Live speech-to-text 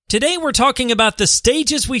Today we're talking about the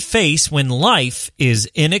stages we face when life is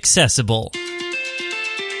inaccessible.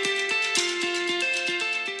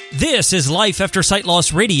 This is Life After Sight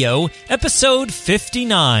Loss Radio, episode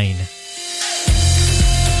 59.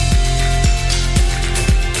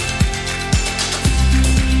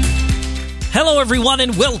 Hello everyone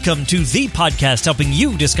and welcome to the podcast helping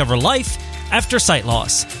you discover life after sight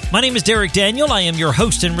loss. My name is Derek Daniel. I am your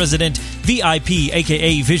host and resident VIP,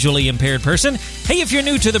 aka visually impaired person. Hey, if you're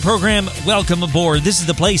new to the program, welcome aboard. This is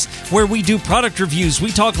the place where we do product reviews,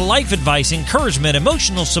 we talk life advice, encouragement,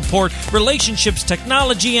 emotional support, relationships,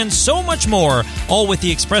 technology, and so much more, all with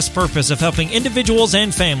the express purpose of helping individuals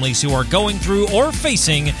and families who are going through or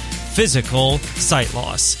facing physical sight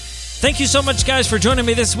loss. Thank you so much, guys, for joining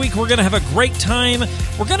me this week. We're going to have a great time.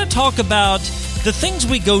 We're going to talk about the things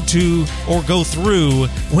we go to or go through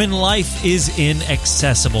when life is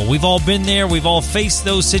inaccessible. We've all been there. We've all faced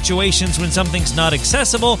those situations when something's not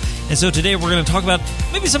accessible. And so today we're going to talk about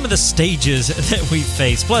maybe some of the stages that we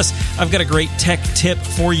face. Plus, I've got a great tech tip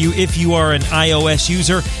for you if you are an iOS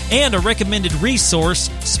user and a recommended resource.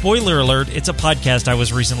 Spoiler alert, it's a podcast I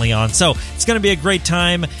was recently on. So it's going to be a great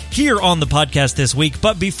time here on the podcast this week.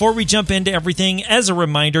 But before we jump into everything, as a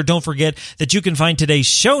reminder, don't forget that you can find today's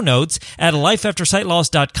show notes at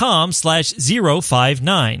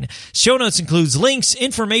lifeaftersightloss.com/059. Show notes includes links,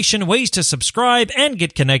 information, ways to subscribe, and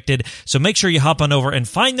get connected. So make sure you hop on over and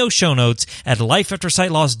find those show notes at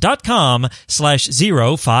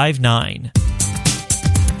lifeaftersightloss.com/059.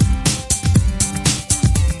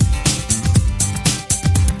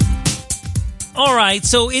 All right,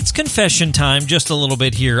 so it's confession time just a little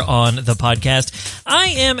bit here on the podcast. I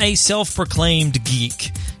am a self-proclaimed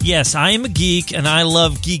geek. Yes, I am a geek, and I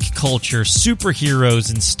love geek culture, superheroes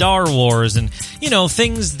and Star Wars, and, you know,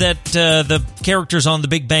 things that the characters on The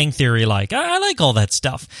Big Bang Theory like. I like all that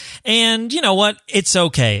stuff. And you know what? It's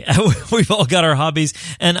okay. We've all got our hobbies,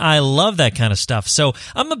 and I love that kind of stuff. So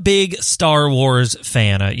I'm a big Star Wars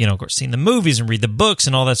fan. Of course, seen the movies and read the books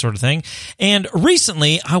and all that sort of thing. And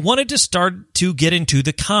recently, I wanted to start to get into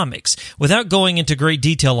the comics. Without going into great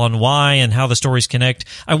detail on why and how the stories connect,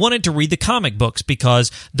 I wanted to read the comic books because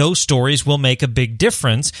those stories will make a big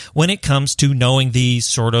difference when it comes to knowing the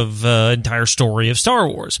sort of entire story of Star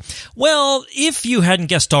Wars. Well, if you hadn't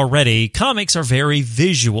guessed already, comics are very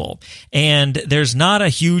visual, and there's not a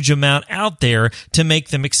huge amount out there to make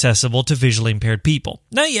them accessible to visually impaired people.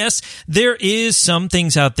 Now, yes, there is some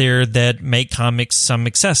things out there that make comics some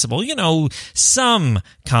accessible. Some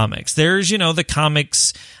comics. There's, the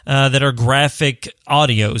comics that are graphic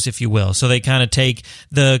audios, if you will. So they kind of take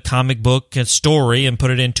the comic book story and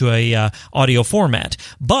put it into a audio format.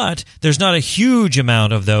 But there's not a huge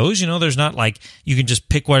amount of those. There's not like you can just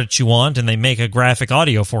pick what you want and they make a graphic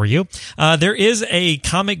audio for you. There is a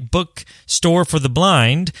comic book store for the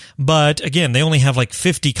blind, but again, they only have like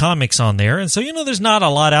 50 comics on there. And so, there's not a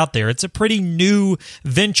lot out there. It's a pretty new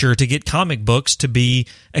venture to get comic books to be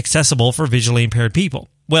accessible for visually impaired people.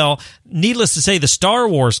 Well, needless to say, the Star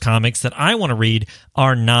Wars comics that I want to read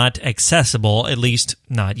are not accessible, at least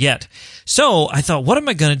not yet. So I thought, what am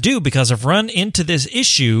I going to do? Because I've run into this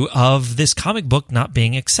issue of this comic book not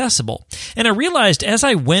being accessible. And I realized as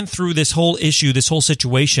I went through this whole issue, this whole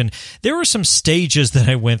situation, there were some stages that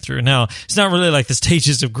I went through. Now, it's not really like the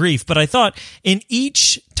stages of grief, but I thought in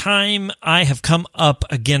each time I have come up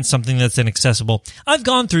against something that's inaccessible, I've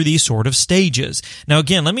gone through these sort of stages. Now,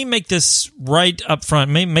 again, let me make this right up front,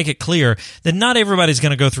 make it clear that not everybody's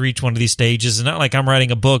going to go through each one of these stages. It's not like I'm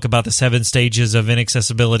writing a book about the 7 stages of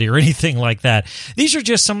inaccessibility or anything like that. These are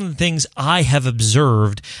just some of the things I have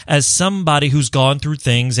observed as somebody who's gone through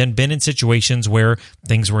things and been in situations where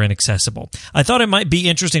things were inaccessible. I thought it might be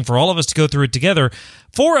interesting for all of us to go through it together,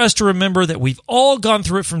 for us to remember that we've all gone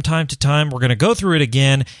through it from time to time. We're going to go through it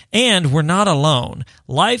again, and we're not alone.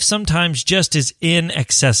 Life sometimes just is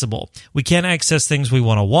inaccessible. We can't access things we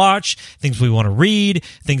want to watch, things we want to read,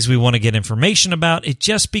 things we want to get information about. It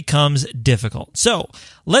just becomes difficult. So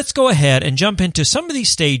let's go ahead and jump into some of these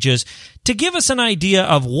stages to give us an idea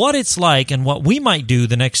of what it's like and what we might do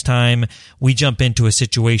the next time we jump into a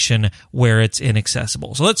situation where it's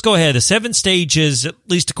inaccessible. So let's go ahead. The 7 stages, at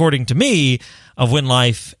least according to me, of when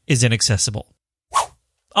life is inaccessible.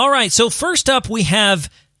 All right, so first up we have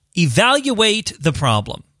evaluate the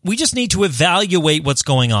problem. We just need to evaluate what's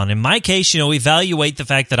going on. In my case, evaluate the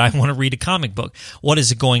fact that I want to read a comic book. What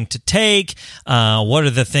is it going to take? What are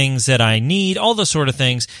the things that I need? All those sort of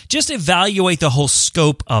things. Just evaluate the whole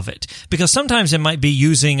scope of it. Because sometimes it might be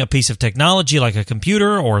using a piece of technology like a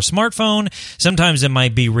computer or a smartphone. Sometimes it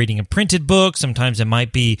might be reading a printed book. Sometimes it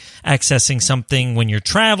might be accessing something when you're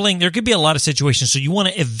traveling. There could be a lot of situations. So you want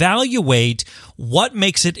to evaluate what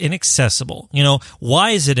makes it inaccessible? Why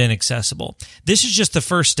is it inaccessible? This is just the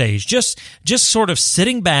first stage. Just sort of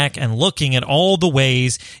sitting back and looking at all the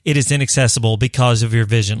ways it is inaccessible because of your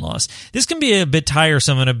vision loss. This can be a bit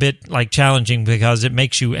tiresome and a bit challenging because it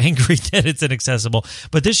makes you angry that it's inaccessible.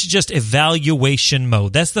 But this is just evaluation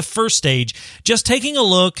mode. That's the first stage. Just taking a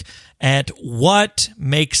look at what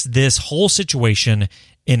makes this whole situation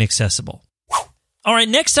inaccessible. All right,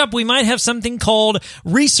 next up, we might have something called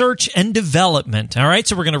research and development. All right,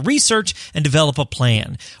 so we're going to research and develop a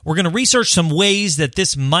plan. We're going to research some ways that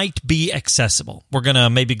this might be accessible. We're going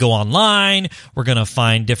to maybe go online. We're going to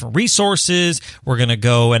find different resources. We're going to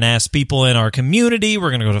go and ask people in our community.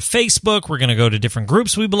 We're going to go to Facebook. We're going to go to different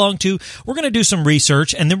groups we belong to. We're going to do some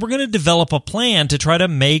research, and then we're going to develop a plan to try to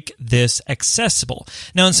make this accessible.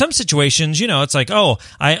 Now, in some situations, it's like, I'm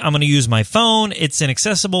going to use my phone. It's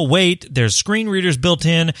inaccessible. Wait, there's screen readers built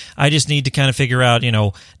in. I just need to kind of figure out,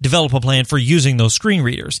 develop a plan for using those screen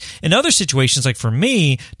readers. In other situations, like for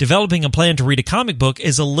me, developing a plan to read a comic book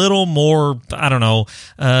is a little more,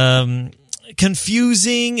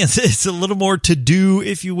 confusing. It's a little more to do,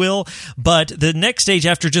 if you will. But the next stage,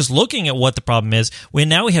 after just looking at what the problem is, we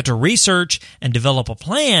have to research and develop a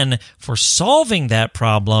plan for solving that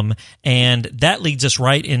problem. And that leads us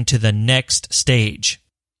right into the next stage.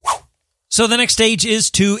 So the next stage is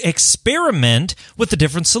to experiment with the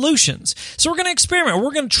different solutions. So we're going to experiment.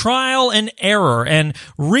 We're going to trial and error, and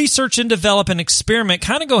research and develop and experiment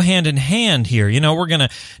kind of go hand in hand here. We're going to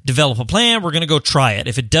develop a plan. We're going to go try it.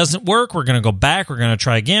 If it doesn't work, we're going to go back. We're going to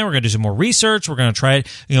try again. We're going to do some more research. We're going to try it,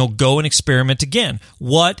 go and experiment again.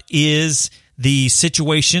 What is the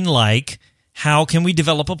situation like? How can we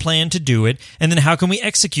develop a plan to do it? And then how can we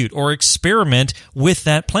execute or experiment with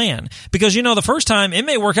that plan? Because, the first time it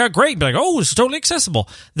may work out great. Be like, it's totally accessible.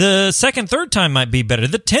 The second, third time might be better.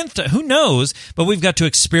 The 10th, who knows? But we've got to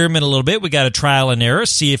experiment a little bit. We got to trial and error,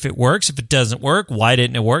 see if it works. If it doesn't work, why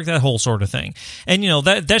didn't it work? That whole sort of thing. And,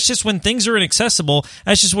 that's just when things are inaccessible.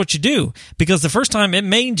 That's just what you do. Because the first time it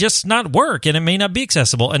may just not work and it may not be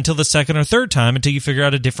accessible until the second or third time, until you figure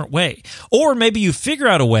out a different way. Or maybe you figure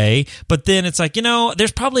out a way, but then it's like,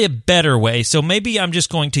 there's probably a better way. So maybe I'm just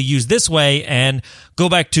going to use this way and go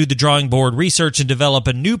back to the drawing board, research and develop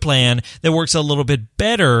a new plan that works a little bit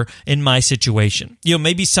better in my situation.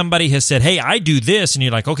 Maybe somebody has said, hey, I do this. And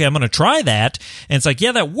you're like, okay, I'm going to try that. And it's like,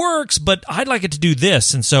 yeah, that works, but I'd like it to do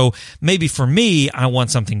this. And so maybe for me, I want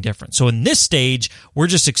something different. So in this stage, we're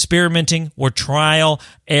just experimenting, we're trial,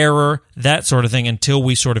 error, that sort of thing until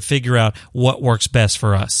we sort of figure out what works best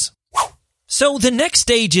for us. So the next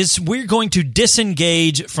stage is we're going to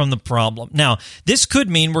disengage from the problem. Now, this could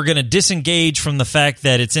mean we're going to disengage from the fact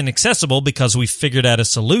that it's inaccessible because we figured out a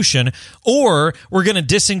solution, or we're going to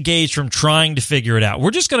disengage from trying to figure it out.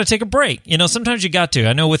 We're just going to take a break. Sometimes you got to.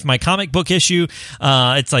 I know with my comic book issue,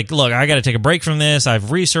 it's like, look, I got to take a break from this.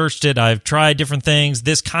 I've researched it. I've tried different things.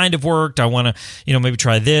 This kind of worked. I want to, maybe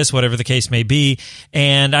try this, whatever the case may be.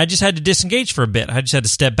 And I just had to disengage for a bit. I just had to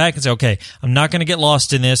step back and say, okay, I'm not going to get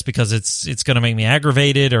lost in this because it's going to make me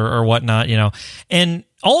aggravated or whatnot, and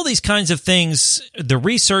all these kinds of things, the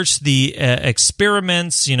research, the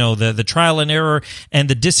experiments, the trial and error and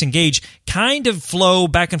the disengage kind of flow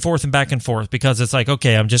back and forth because it's like,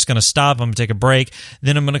 okay, I'm just going to stop. I'm going to take a break.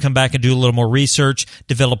 Then I'm going to come back and do a little more research,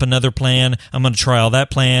 develop another plan. I'm going to trial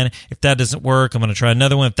that plan. If that doesn't work, I'm going to try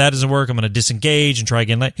another one. If that doesn't work, I'm going to disengage and try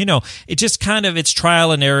again. It just kind of, it's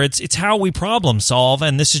trial and error. It's how we problem solve.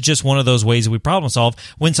 And this is just one of those ways that we problem solve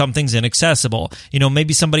when something's inaccessible.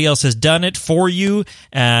 Maybe somebody else has done it for you.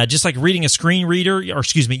 Just like reading a screen reader,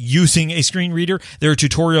 using a screen reader. There are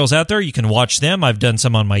tutorials out there. You can watch them. I've done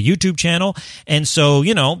some on my YouTube channel. And so,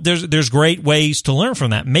 there's great ways to learn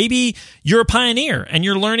from that. Maybe you're a pioneer and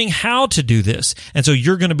you're learning how to do this. And so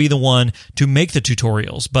you're going to be the one to make the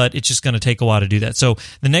tutorials, but it's just going to take a while to do that. So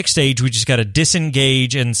the next stage, we just got to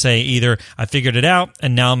disengage and say either I figured it out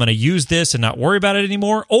and now I'm going to use this and not worry about it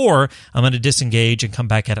anymore, or I'm going to disengage and come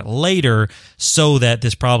back at it later so that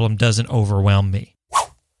this problem doesn't overwhelm me.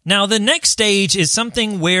 Now, the next stage is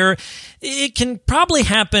something where it can probably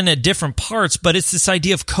happen at different parts, but it's this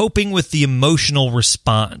idea of coping with the emotional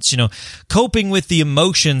response, coping with the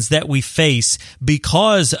emotions that we face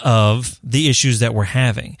because of the issues that we're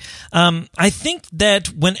having. I think that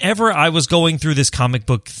whenever I was going through this comic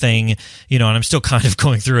book thing, and I'm still kind of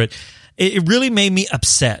going through it, it really made me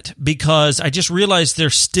upset because I just realized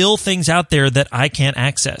there's still things out there that I can't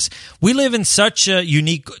access. We live in such a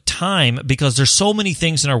unique time time because there's so many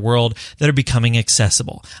things in our world that are becoming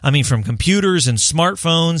accessible. I mean, from computers and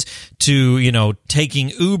smartphones to, taking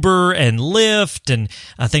Uber and Lyft and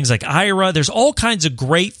things like Aira. There's all kinds of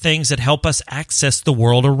great things that help us access the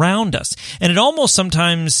world around us. And it almost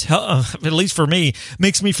sometimes, at least for me,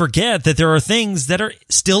 makes me forget that there are things that are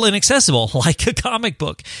still inaccessible, like a comic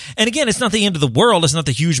book. And again, it's not the end of the world. It's not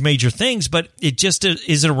the huge major things, but it just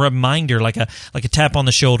is a reminder, like a tap on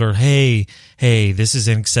the shoulder. Hey, this is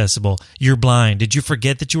inaccessible. You're blind. Did you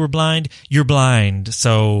forget that you were blind? You're blind,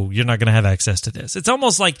 so you're not going to have access to this. It's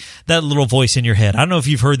almost like that little voice in your head. I don't know if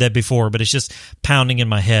you've heard that before, but it's just pounding in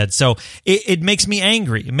my head. So it makes me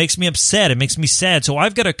angry. It makes me upset. It makes me sad. So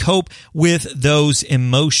I've got to cope with those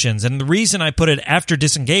emotions. And the reason I put it after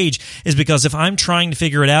disengage is because if I'm trying to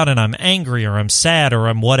figure it out and I'm angry or I'm sad or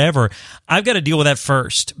I'm whatever, I've got to deal with that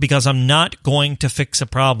first, because I'm not going to fix a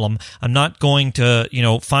problem. I'm not going to,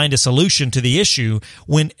 find a solution to the issue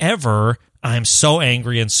whenever I'm so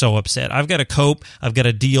angry and so upset. I've got to cope. I've got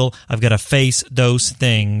to deal. I've got to face those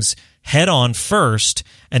things head on first,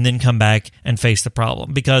 and then come back and face the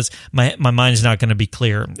problem, because my mind's not going to be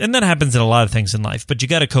clear. And that happens in a lot of things in life, but you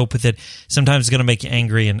got to cope with it. Sometimes it's going to make you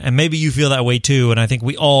angry, and maybe you feel that way too. And I think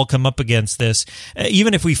we all come up against this.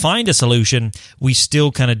 Even if we find a solution, we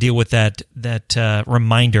still kind of deal with that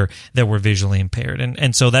reminder that we're visually impaired.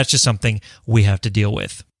 And so that's just something we have to deal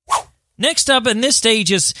with. Next up in this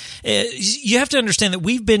stage is you have to understand that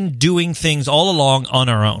we've been doing things all along on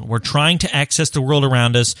our own. We're trying to access the world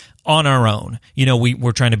around us on our own.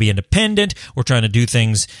 We're trying to be independent. We're trying to do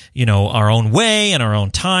things, our own way and our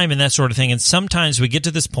own time and that sort of thing. And sometimes we get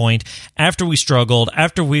to this point after we struggled,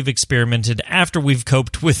 after we've experimented, after we've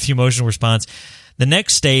coped with the emotional response. The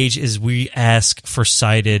next stage is we ask for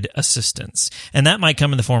sighted assistance. And that might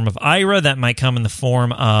come in the form of Aira. That might come in the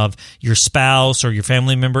form of your spouse or your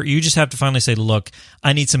family member. You just have to finally say, look,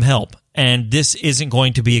 I need some help, and this isn't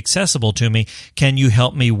going to be accessible to me. Can you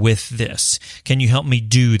help me with this? Can you help me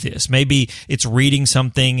do this? Maybe it's reading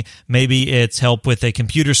something. Maybe it's help with a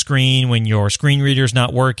computer screen when your screen reader's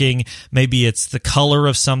not working. Maybe it's the color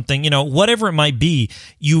of something. Whatever it might be,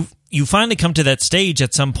 you finally come to that stage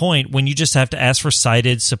at some point when you just have to ask for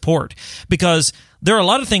sighted support, because there are a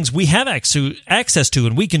lot of things we have access to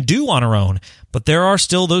and we can do on our own, but there are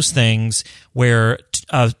still those things where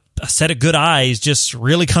a set of good eyes just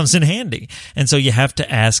really comes in handy. And so you have to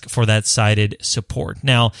ask for that sighted support.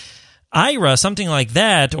 Now, Aira, something like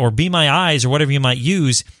that, or Be My Eyes, or whatever you might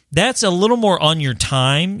use, that's a little more on your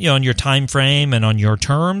time, on your time frame and on your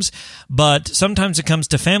terms. But sometimes it comes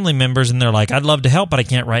to family members and they're like, I'd love to help, but I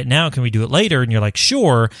can't right now. Can we do it later? And you're like,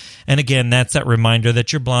 sure. And again, that's that reminder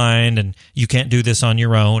that you're blind and you can't do this on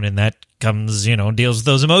your own. And that comes, deals with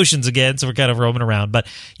those emotions again. So we're kind of roaming around, but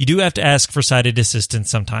you do have to ask for sighted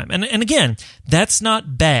assistance sometime. And again, that's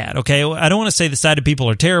not bad. Okay. I don't want to say the sighted people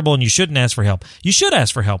are terrible and you shouldn't ask for help. You should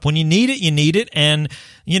ask for help. When you need it, you need it. And,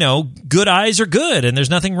 good eyes are good and there's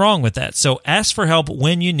nothing wrong with that. So ask for help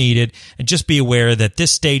when you need it, and just be aware that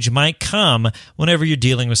this stage might come whenever you're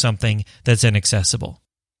dealing with something that's inaccessible.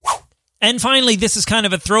 And finally, this is kind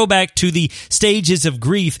of a throwback to the stages of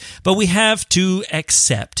grief, but we have to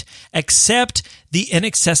accept the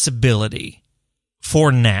inaccessibility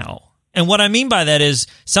for now. And what I mean by that is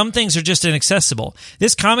some things are just inaccessible.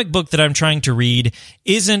 This comic book that I'm trying to read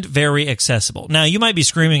isn't very accessible. Now, you might be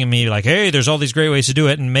screaming at me like, hey, there's all these great ways to do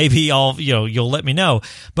it, and maybe you'll let me know.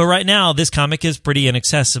 But right now, this comic is pretty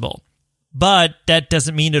inaccessible. But that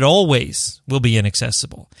doesn't mean it always will be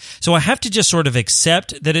inaccessible. So I have to just sort of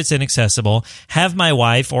accept that it's inaccessible, have my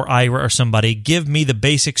wife or Aira or somebody give me the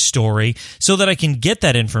basic story so that I can get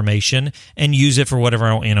that information and use it for whatever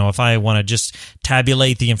I want. If I want to just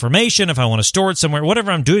tabulate the information, if I want to store it somewhere, whatever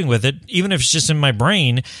I'm doing with it, even if it's just in my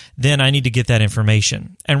brain, then I need to get that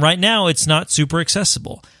information. And right now, it's not super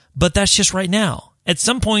accessible. But that's just right now. At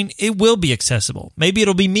some point, it will be accessible. Maybe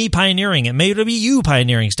it'll be me pioneering it. Maybe it'll be you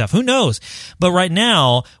pioneering stuff. Who knows? But right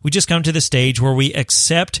now, we just come to the stage where we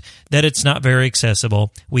accept that it's not very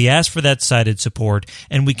accessible. We ask for that sighted support,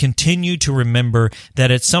 and we continue to remember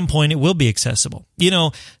that at some point it will be accessible.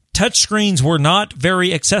 Touchscreens were not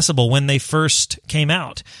very accessible when they first came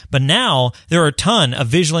out, but now there are a ton of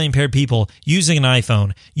visually impaired people using an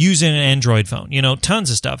iPhone, using an Android phone,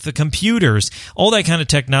 tons of stuff. The computers, all that kind of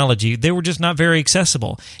technology, they were just not very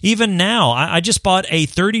accessible. Even now, I just bought a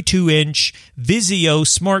 32-inch Vizio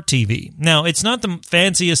smart TV. Now, it's not the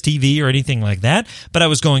fanciest TV or anything like that, but I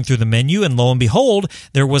was going through the menu, and lo and behold,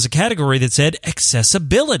 there was a category that said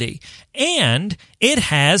accessibility. And it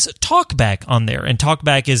has TalkBack on there, and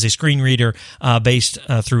TalkBack is is a screen reader based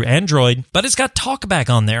through Android, but it's got TalkBack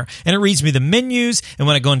on there, and it reads me the menus, and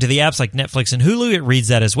when I go into the apps like Netflix and Hulu, it reads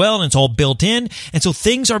that as well, and it's all built in, and so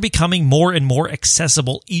things are becoming more and more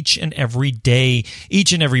accessible each and every day,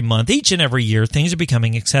 each and every month, each and every year. Things are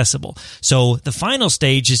becoming accessible. So the final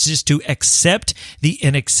stage is just to accept the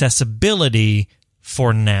inaccessibility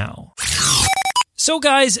for now. So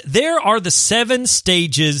guys, there are the 7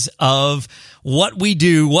 stages of what we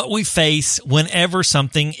do, what we face whenever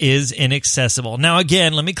something is inaccessible. Now,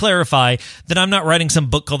 again, let me clarify that I'm not writing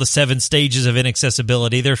some book called The 7 Stages of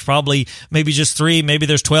Inaccessibility. There's probably maybe just 3, maybe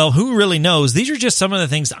there's 12. Who really knows? These are just some of the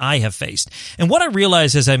things I have faced. And what I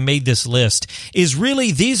realized as I made this list is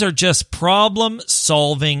really these are just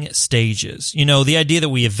problem-solving stages. You know, the idea that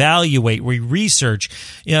we evaluate, we research,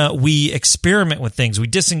 we experiment with things, we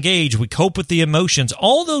disengage, we cope with the emotions.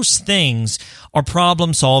 All those things are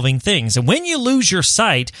problem-solving things. And when you lose your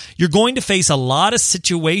sight, you're going to face a lot of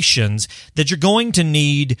situations that you're going to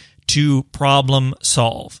need to problem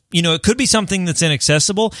solve. You know, it could be something that's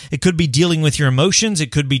inaccessible. It could be dealing with your emotions.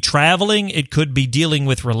 It could be traveling. It could be dealing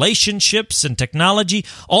with relationships and technology,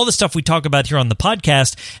 all the stuff we talk about here on the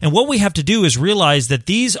podcast. And what we have to do is realize that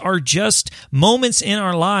these are just moments in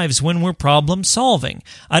our lives when we're problem solving.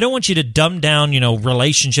 I don't want you to dumb down,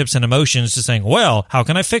 relationships and emotions to saying, well, how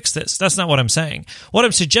can I fix this? That's not what I'm saying. What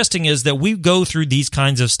I'm suggesting is that we go through these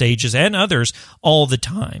kinds of stages and others all the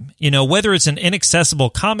time. Whether it's an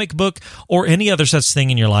inaccessible comic book or any other such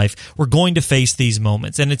thing in your life, we're going to face these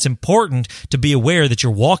moments. And it's important to be aware that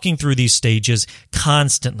you're walking through these stages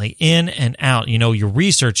constantly, in and out. You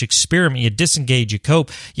research, experiment, you disengage, you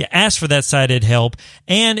cope, you ask for that sighted help,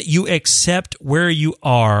 and you accept where you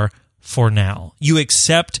are for now. You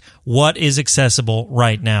accept what is accessible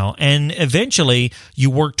right now. And eventually,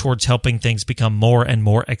 you work towards helping things become more and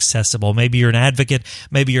more accessible. Maybe you're an advocate.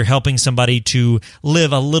 Maybe you're helping somebody to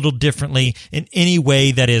live a little differently in any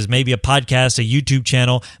way that is. Maybe a podcast, a YouTube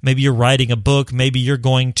channel. Maybe you're writing a book. Maybe you're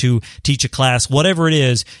going to teach a class. Whatever it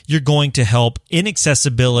is, you're going to help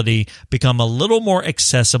inaccessibility become a little more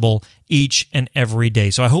accessible each and every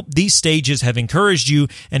day. So I hope these stages have encouraged you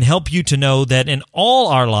and help you to know that in all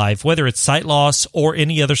our life, whether it's sight loss or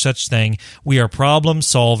any other such thing, we are problem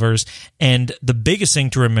solvers. And the biggest thing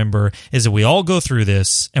to remember is that we all go through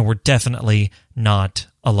this, and we're definitely not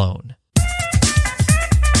alone.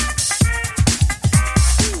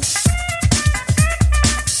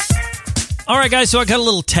 All right, guys, so I got a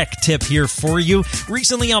little tech tip here for you.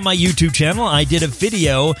 Recently on my YouTube channel, I did a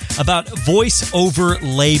video about voiceover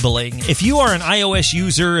labeling. If you are an iOS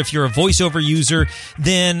user, if you're a VoiceOver user,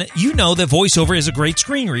 then you know that VoiceOver is a great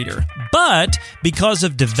screen reader. But because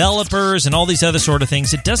of developers and all these other sort of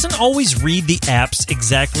things, it doesn't always read the apps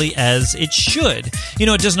exactly as it should.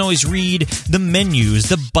 It doesn't always read the menus,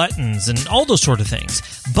 the buttons, and all those sort of things.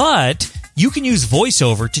 But you can use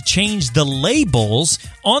VoiceOver to change the labels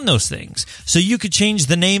on those things. So you could change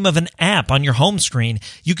the name of an app on your home screen.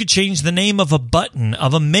 You could change the name of a button,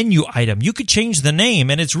 of a menu item. You could change the name,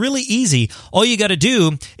 and it's really easy. All you got to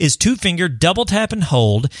do is 2-finger double tap and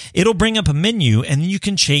hold. It'll bring up a menu, and then you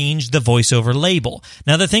can change the VoiceOver label.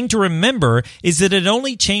 Now, the thing to remember is that it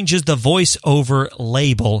only changes the VoiceOver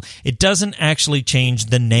label. It doesn't actually change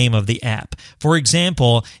the name of the app. For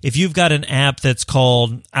example, if you've got an app that's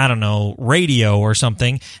called, Radio or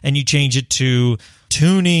something, and you change it to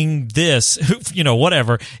tuning this,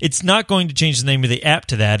 whatever, it's not going to change the name of the app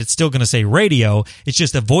to that. It's still going to say radio. It's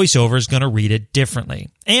just that VoiceOver is going to read it differently.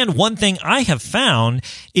 And one thing I have found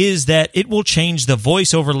is that it will change the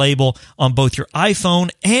VoiceOver label on both your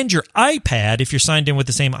iPhone and your iPad if you're signed in with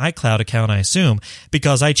the same iCloud account, I assume,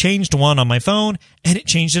 because I changed one on my phone and it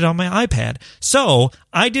changed it on my iPad. So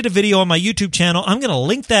I did a video on my YouTube channel. I'm going to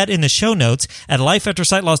link that in the show notes at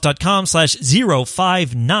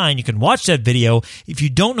lifeaftersightloss.com/059. You can watch that video. If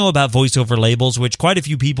you don't know about VoiceOver labels, which quite a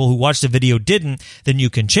few people who watched the video didn't, then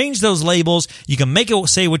you can change those labels. You can make it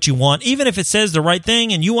say what you want. Even if it says the right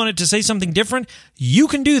thing and you want it to say something different, you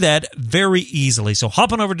can do that very easily. So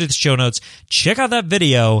hop on over to the show notes, check out that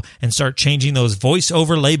video, and start changing those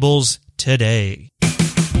VoiceOver labels today.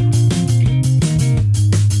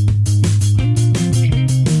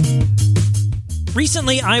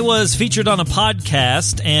 Recently, I was featured on a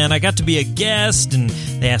podcast, and I got to be a guest, and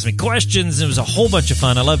they asked me questions, and it was a whole bunch of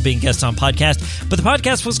fun. I love being guest on podcasts, but the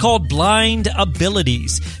podcast was called Blind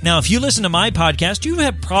Abilities. Now, if you listen to my podcast, you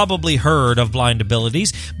have probably heard of Blind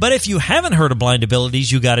Abilities, but if you haven't heard of Blind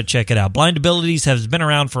Abilities, you got to check it out. Blind Abilities has been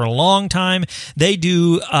around for a long time. They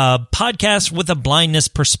do podcasts with a blindness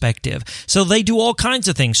perspective. So they do all kinds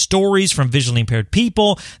of things, stories from visually impaired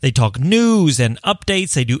people. They talk news and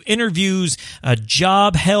updates. They do interviews,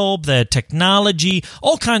 job help, the technology,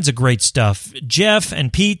 all kinds of great stuff. Jeff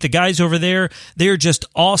and Pete, the guys over there, they're just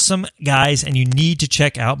awesome guys, and you need to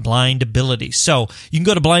check out Blind Abilities. So you can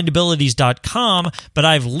go to blindabilities.com, but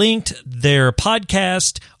I've linked their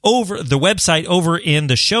podcast over the website over in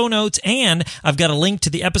the show notes, and I've got a link to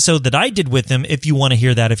the episode that I did with them if you want to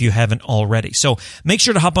hear that if you haven't already. So make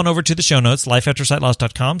sure to hop on over to the show notes,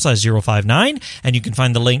 lifeaftersightloss.com/059, and you can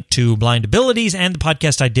find the link to Blind Abilities and the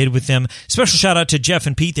podcast I did with them. Special shout out to Jeff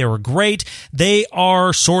and Pete. They were great. They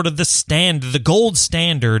are sort of the gold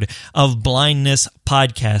standard of blindness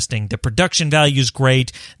podcasting. The production value is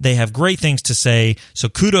great. They have great things to say, so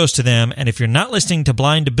kudos to them. And if you're not listening to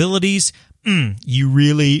Blind Abilities, you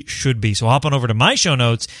really should be. So hop on over to my show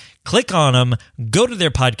notes, click on them, go to their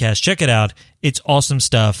podcast, check it out. It's awesome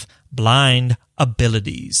stuff. Blind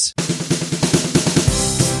Abilities.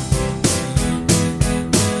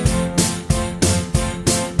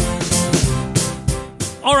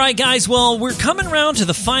 All right, guys, well, we're coming around to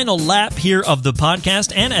the final lap here of the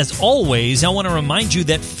podcast, and as always, I want to remind you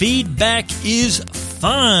that feedback is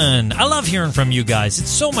fun. I love hearing from you guys. It's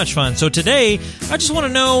so much fun. So today, I just want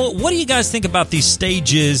to know, what do you guys think about these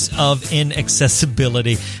stages of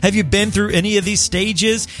inaccessibility? Have you been through any of these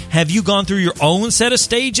stages? Have you gone through your own set of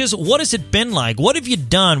stages? What has it been like? What have you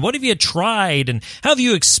done? What have you tried? And how have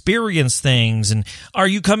you experienced things? And are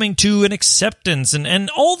you coming to an acceptance? And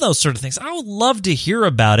all those sort of things. I would love to hear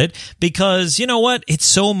about it, because you know what? It's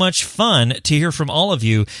so much fun to hear from all of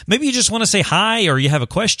you. Maybe you just want to say hi, or you have a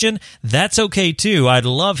question. That's okay too. I'd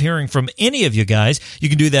love hearing from any of you guys. You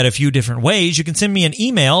can do that a few different ways. You can send me an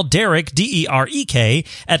email, Derek, D-E-R-E-K,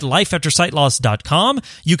 at lifeaftersightloss.com.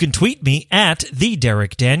 You can tweet me at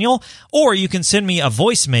TheDerekDaniel, or you can send me a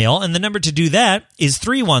voicemail, and the number to do that is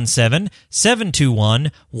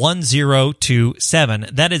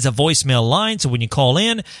 317-721-1027. That is a voicemail line, so when you call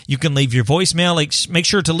in, you can leave your voicemail. Make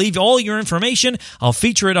sure to leave all your information. I'll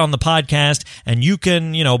feature it on the podcast, and you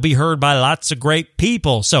can, be heard by lots of great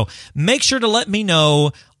people. So make sure to let me know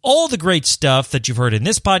all the great stuff that you've heard in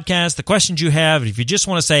this podcast, the questions you have. If you just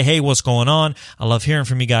want to say, hey, what's going on? I love hearing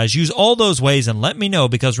from you guys. Use all those ways and let me know,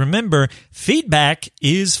 because remember, feedback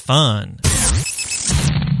is fun.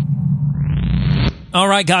 All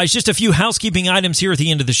right, guys, just a few housekeeping items here at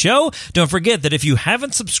the end of the show. Don't forget that if you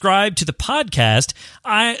haven't subscribed to the podcast,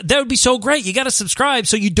 that would be so great. You got to subscribe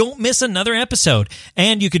so you don't miss another episode.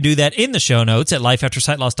 And you can do that in the show notes at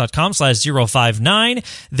lifeaftersightloss.com/059.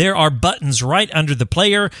 There are buttons right under the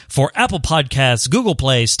player for Apple Podcasts, Google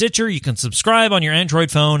Play, Stitcher. You can subscribe on your Android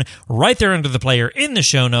phone right there under the player in the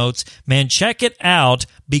show notes. Man, check it out,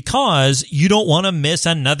 because you don't want to miss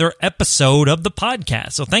another episode of the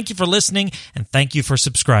podcast. So thank you for listening, and thank you for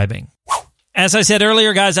subscribing. As I said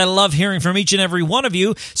earlier, guys, I love hearing from each and every one of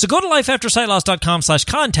you. So go to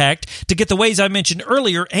lifeaftersightloss.com/contact to get the ways I mentioned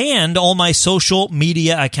earlier, and all my social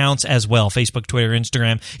media accounts as well. Facebook, Twitter,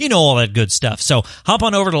 Instagram, all that good stuff. So hop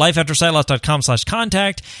on over to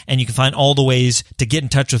lifeaftersightloss.com/contact, and you can find all the ways to get in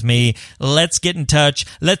touch with me. Let's get in touch.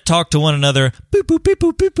 Let's talk to one another. Boop, boop, beep,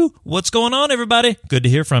 boop, beep, boop. What's going on, everybody? Good to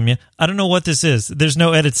hear from you. I don't know what this is. There's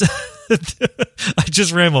no edits. I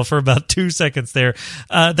just rambled for about 2 seconds there.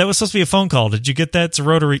 That was supposed to be a phone call. Did you get that? It's a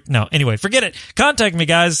rotary. No, anyway, forget it. Contact me,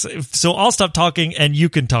 guys. So I'll stop talking and you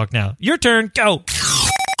can talk now. Your turn. Go.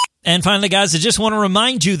 And finally, guys, I just want to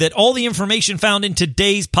remind you that all the information found in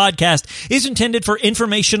today's podcast is intended for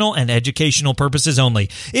informational and educational purposes only.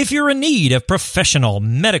 If you're in need of professional,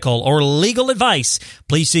 medical, or legal advice,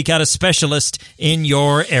 please seek out a specialist in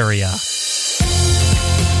your area.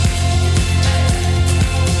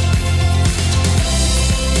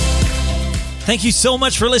 Thank you so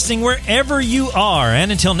much for listening wherever you are.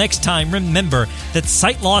 And until next time, remember that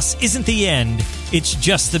sight loss isn't the end. It's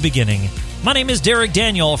just the beginning. My name is Derek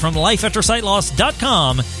Daniel from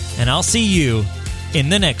lifeaftersightloss.com, and I'll see you in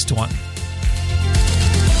the next one.